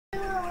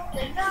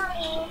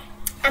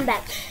I'm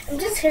back. I'm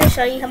just here to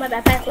show you how my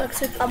backpack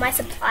looks with all my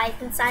supplies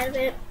inside of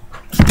it.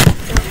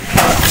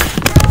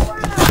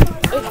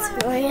 It's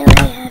really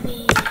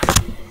heavy.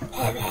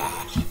 And I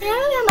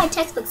don't have my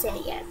textbooks in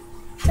it yet.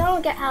 So I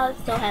don't get how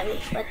it's so heavy,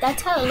 but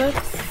that's how it looks.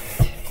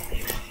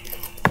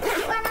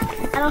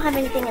 I don't have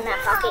anything in that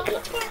pocket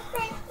yet.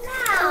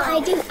 Oh, I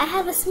do. I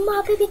have a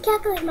small baby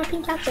calculator, my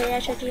pink calculator I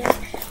showed you guys.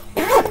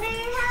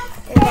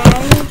 And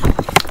then,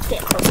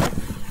 get closer.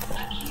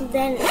 And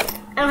then,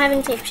 I don't have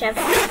any tape, chef.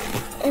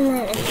 And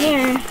then in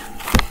here,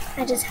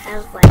 I just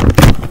have like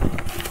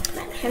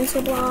my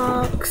pencil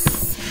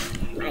blocks,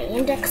 my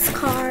index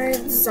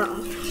cards,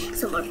 some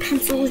more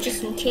pencils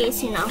just in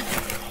case, you know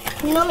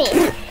me,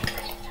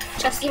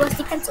 trusty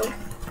rusty pencil.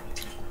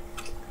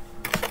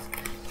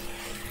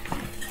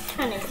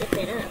 Trying to zip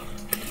it up.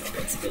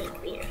 It's being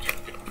weird.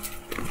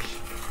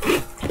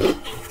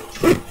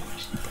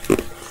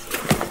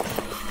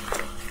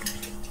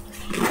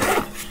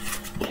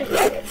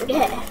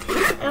 Forget. I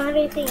don't have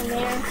anything in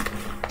there.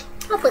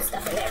 I'll put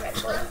stuff in there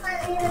eventually.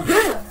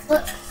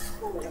 Look.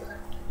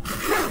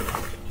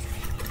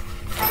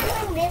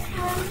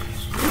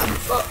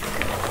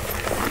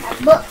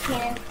 A book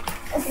here.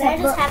 And I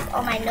just have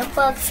all my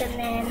notebooks and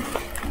then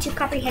 2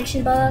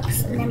 comprehension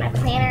books and then my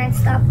planner and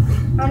stuff.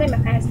 I'll make my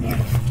planners there.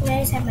 And I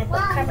just have my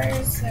book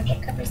covers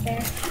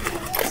there.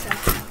 So,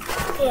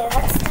 yeah,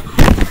 that's stuff.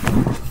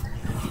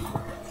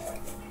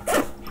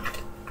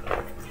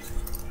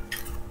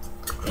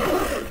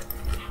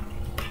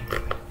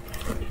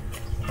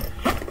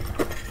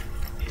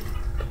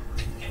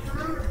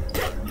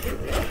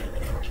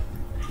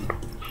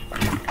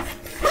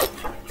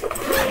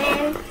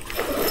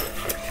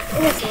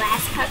 This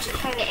last pouch is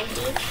kind of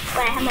empty,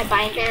 but I have my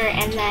binder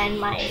and then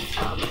my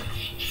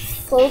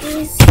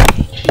folders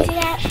into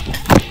that.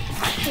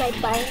 My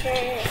binder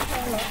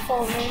and my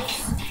folders,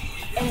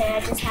 and then I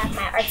just have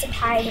my art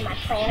supplies and my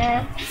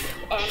planner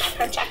and my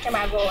protractor,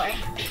 my ruler.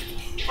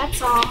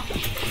 That's all.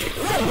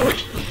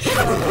 So,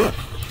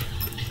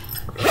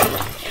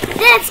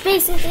 that's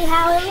basically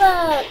how it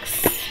looks.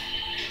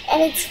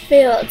 And it's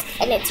filled,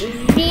 and it's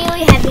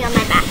really heavy on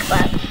my back,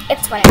 but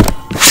it's whatever.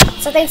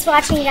 So thanks for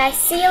watching, guys.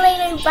 See you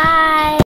later. Bye.